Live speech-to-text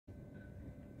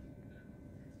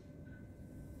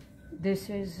This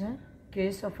is a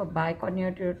case of a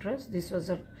bicornuate uterus. This was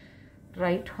a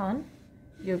right horn.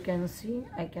 You can see,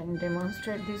 I can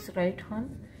demonstrate this right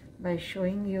horn by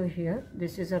showing you here.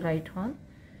 This is a right horn,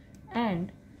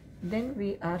 and then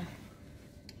we are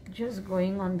just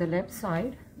going on the left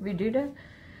side. We did a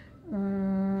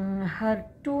her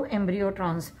 2 embryo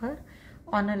transfer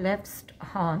on a left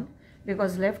horn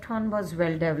because left horn was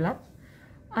well developed.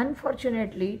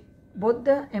 Unfortunately, both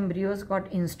the embryos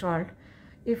got installed.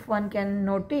 If one can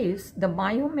notice, the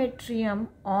myometrium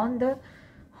on the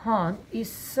horn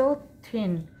is so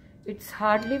thin, it's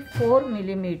hardly 4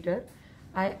 millimeter.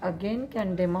 I again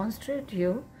can demonstrate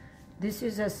you. This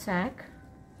is a sac,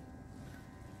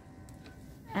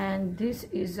 and this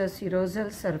is a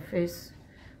serosal surface,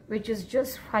 which is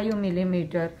just 5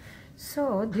 millimeter.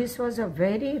 So this was a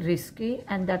very risky,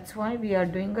 and that's why we are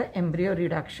doing an embryo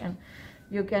reduction.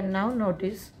 You can now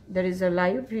notice there is a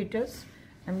live fetus.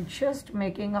 I'm just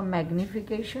making a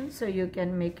magnification so you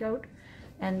can make out,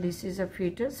 and this is a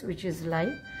fetus which is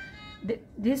live.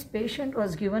 This patient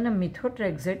was given a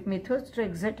methotrexxate.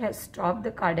 Methotrexxate has stopped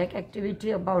the cardiac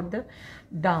activity about the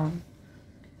down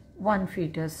one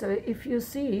fetus. So if you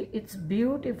see, it's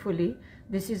beautifully,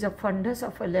 this is a fundus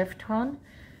of a left horn.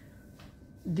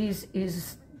 This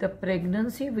is the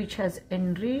pregnancy which has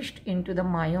enriched into the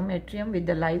myometrium with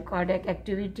the live cardiac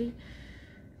activity.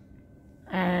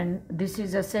 And this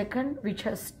is a second which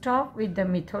has stopped with the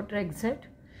methotrexxate.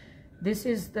 This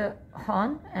is the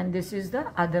horn, and this is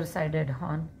the other sided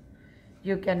horn.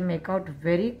 You can make out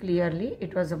very clearly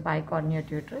it was a bicornuate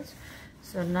uterus.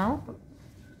 So now,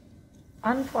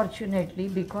 unfortunately,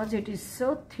 because it is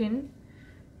so thin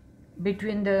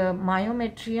between the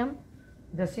myometrium,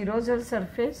 the serosal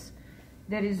surface,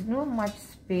 there is no much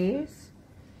space.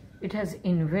 It has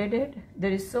invaded.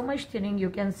 There is so much thinning. You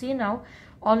can see now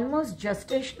almost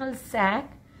gestational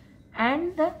sac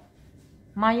and the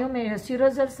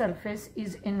serosal surface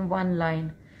is in one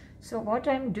line. So what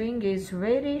I'm doing is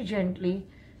very gently,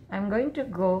 I'm going to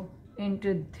go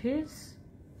into this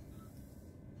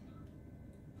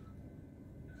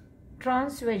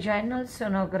transvaginal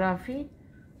sonography,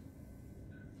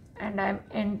 and I'm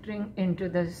entering into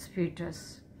this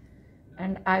fetus,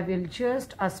 and I will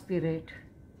just aspirate.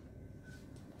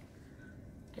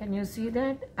 Can you see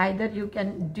that? Either you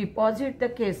can deposit the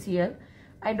KCl.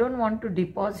 I don't want to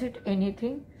deposit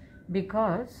anything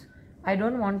because I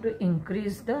don't want to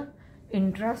increase the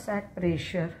intra-sac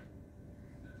pressure.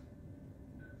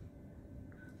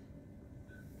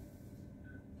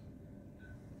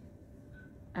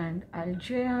 And I'll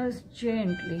just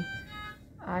gently,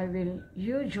 I will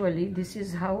usually, this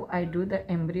is how I do the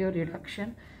embryo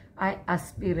reduction. I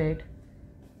aspirate.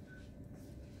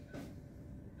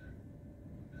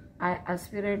 I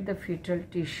aspirate the fetal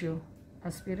tissue.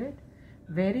 Aspirate.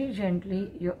 Very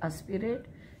gently you aspirate.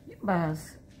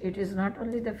 Bas, it is not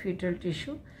only the fetal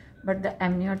tissue, but the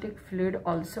amniotic fluid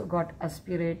also got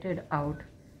aspirated out.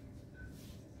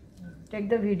 Take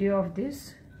the video of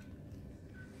this.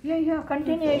 Yeah,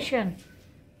 continuation.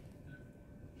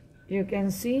 You can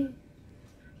see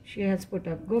she has put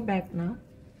up. Go back now.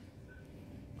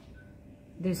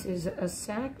 This is a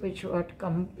sac which got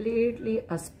completely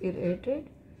aspirated.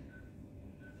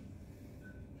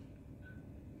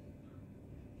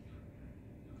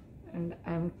 And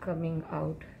I'm coming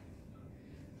out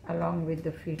along with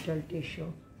the fetal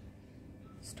tissue.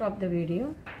 Stop the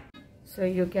video. So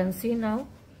you can see now,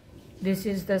 this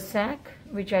is the sac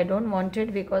which I don't want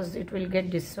it because it will get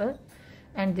dissolved,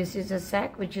 and this is a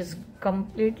sac which is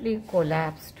completely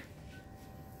collapsed.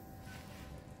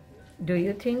 Do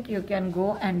you think you can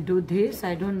go and do this?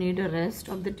 I don't need a rest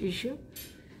of the tissue.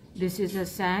 This is a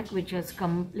sac which has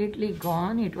completely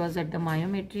gone. It was at the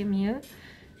myometrium here.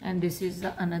 And this is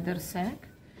the another sac,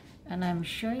 and I'm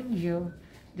showing you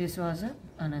this was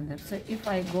another. So if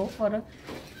I go for a,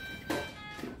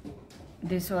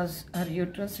 this was her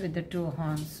uterus with the 2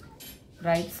 horns.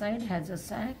 Right side has a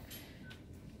sac,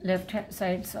 left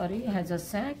side has a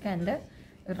sac, and the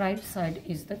right side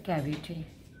is the cavity.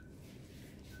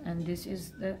 And this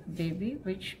is the baby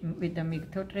which with the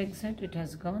methotrexxate it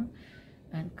has gone,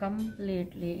 and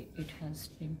completely it has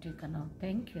been taken out.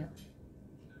 Thank you.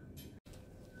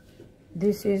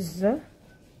 This is the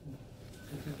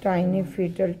tiny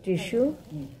fetal tissue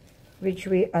which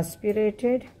we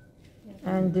aspirated,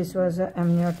 and this was the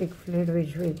amniotic fluid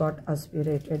which we got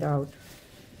aspirated out.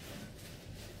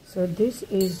 So this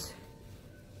is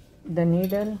the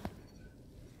needle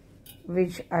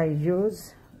which I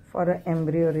use for an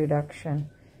embryo reduction.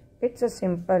 It's a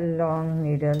simple long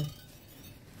needle,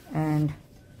 and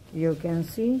you can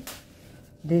see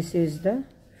this is the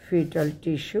fetal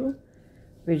tissue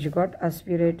which got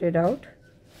aspirated out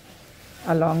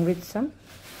along with some,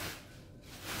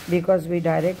 because we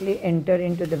directly enter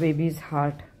into the baby's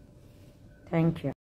heart. Thank you.